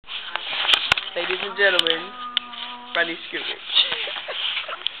Ladies and gentlemen, Ronnisha Goodrich.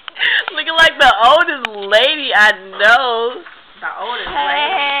 Looking like the oldest lady I know. The oldest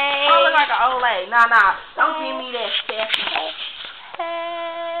lady? Oh, look like an old lady. Nah. Don't give me that sassy.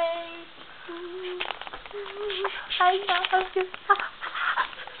 Hey. I love you.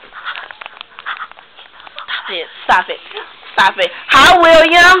 Stop it. Stop it. Hi,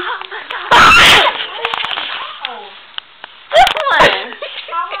 William. This one.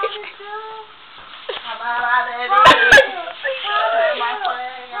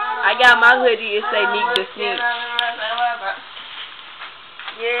 I got my hoodie. It say Nique the Sneak.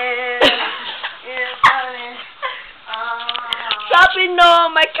 Sabi no,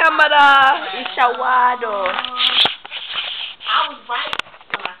 my camera is shawado. I was right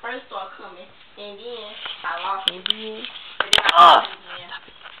when I first started coming, and then I lost it. And then I Oh.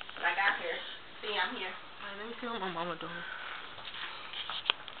 When I got here. See, I'm here. Let me see what my mama doing.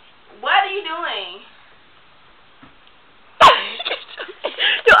 What are you doing?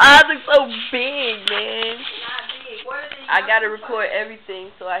 Your eyes look so big, man. Not big. What is it? I gotta record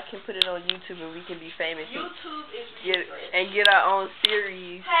everything so I can put it on YouTube and we can be famous. YouTube is ridiculous. Get our own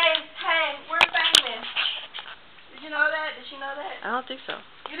series. Hey, we're famous. Did you know that? Did she know that? I don't think so.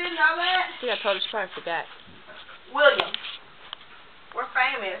 You didn't know that? I think I told her, she probably forgot. William, we're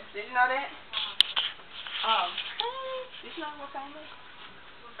famous. Did you know that? Oh. Hey. Did you know we're famous?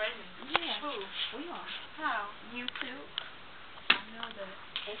 We're famous. Yeah. Who? We are. How? YouTube. I know that.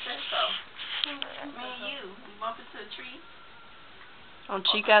 It says so. Me and you. We bump into a tree. On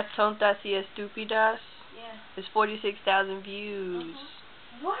CHICAS Tontas y Estupidas. Yeah. It's 46,000 views.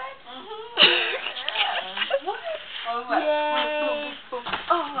 What? What? Oh, what? Yay.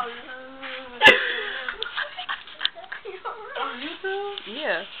 On YouTube?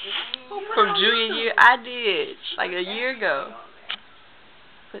 Yeah. From junior year, I did. Like a year ago.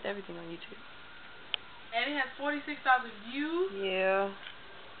 Put everything on YouTube. And it has 46,000 views? Yeah.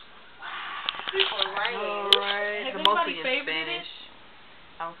 People are writing. Alright. Has Mostly in anybody Spanish.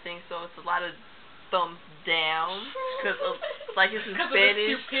 I don't think so. It's a lot of thumbs down. Because of, like, it's in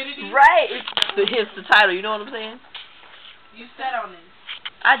Spanish. Of the stupidity? Right. Hence the title. You know what I'm saying? You sat on it.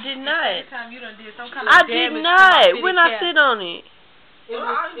 I did not. Every time you done did some kind of I damage did to my not. city When I cat. sit on it. It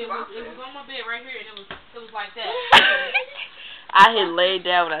was on my bed right here, and it was like that. I had laid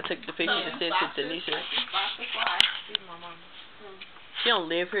down when I took the picture and sent it to Ronnisha. She don't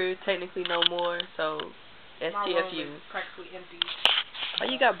live here technically no more, so My room STFU. is practically empty. Oh,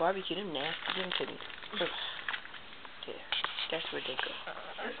 you got barbecue. Them nasty. Give them to me. There. That's where they go.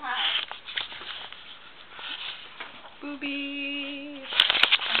 It's hot. Boobies.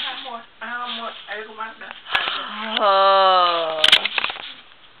 I have more. I go my best. Oh.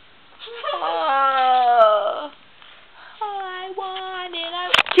 Oh. I want it.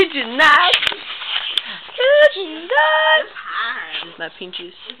 Kitchen knife. Kitchen knife. It's hot. It's my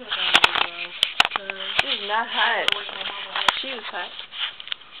pinches. It's not hot. She was hot.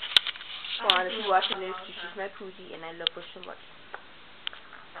 Swan, if you're watching this, you she's my poogie and I love her so much.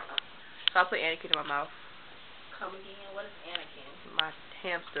 So I'll put Anakin in my mouth. Come again. What is Anakin? My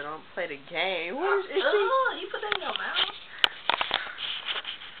hamster don't play the game. Oh, you put that in your mouth?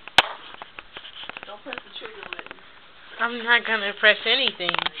 Don't press the trigger button. I'm not gonna press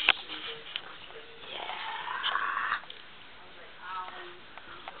anything.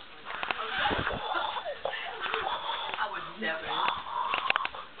 I would never.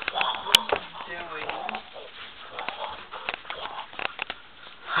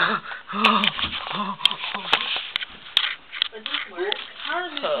 Does this work? How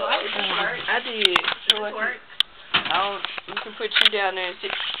does this work? I did. Does this work? You can put you down there and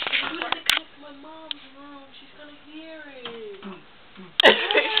sit. You have to come to my mom's room. She's gonna hear it.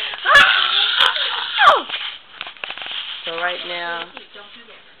 So right now,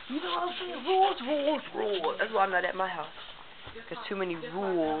 you know what I'm saying? Rules. That's why I'm not at my house. There's too many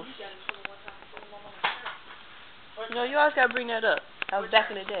rules. No, you always gotta bring that up. That was back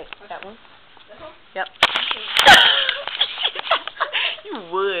in the day. That one. Yep. You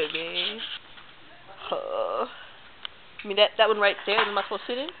would, man. I mean that one right there. Am I supposed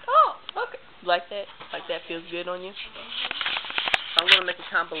to sit in? Oh, okay. Like that? Like that feels good on you? I'm gonna make a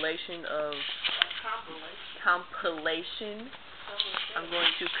compilation of I'm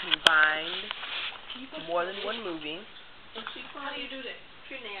going to combine more than one movie. How do you do that?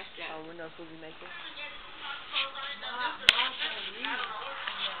 You're nasty. Oh, we're no movie maker.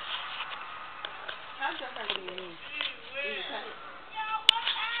 How do you mean?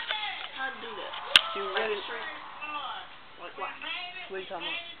 How to do that? You really? What are you talking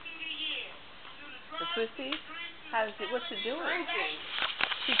about? The twisties? What's it doing?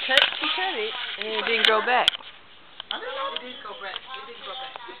 She cut it, and then it didn't grow back. I didn't know. It didn't go back. It didn't go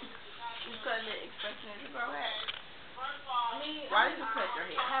back. You cutting it, expecting it to grow back. I mean, why did you cut your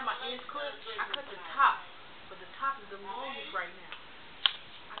hair? I had my ends clipped. I cut the top, but the top is the longest right now.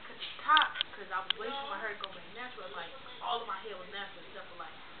 I cut the top because I was waiting for my hair to go back natural. Like, all of my hair was natural except for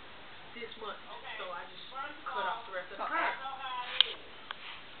like this much. So I just cut off the rest of the hair.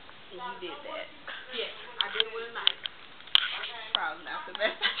 And you did that. Yes, I did it with a knife. Probably not the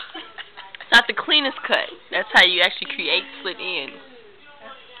best. It's not the cleanest cut. That's how you actually create split ends.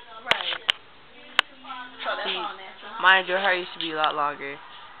 Right. So that's all natural. Mind you, her used to be a lot longer.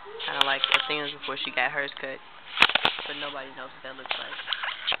 Kind of like Athena's before she got hers cut. But nobody knows what that looks like.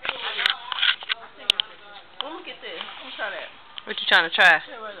 Let me get this. Let me try that. What you trying to try?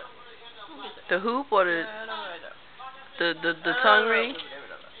 Yeah, right up. The hoop or the tongue ring?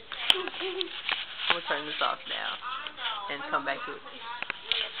 I'm gonna turn this off now and come back to it.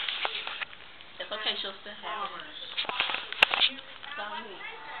 It's okay, she'll still have it.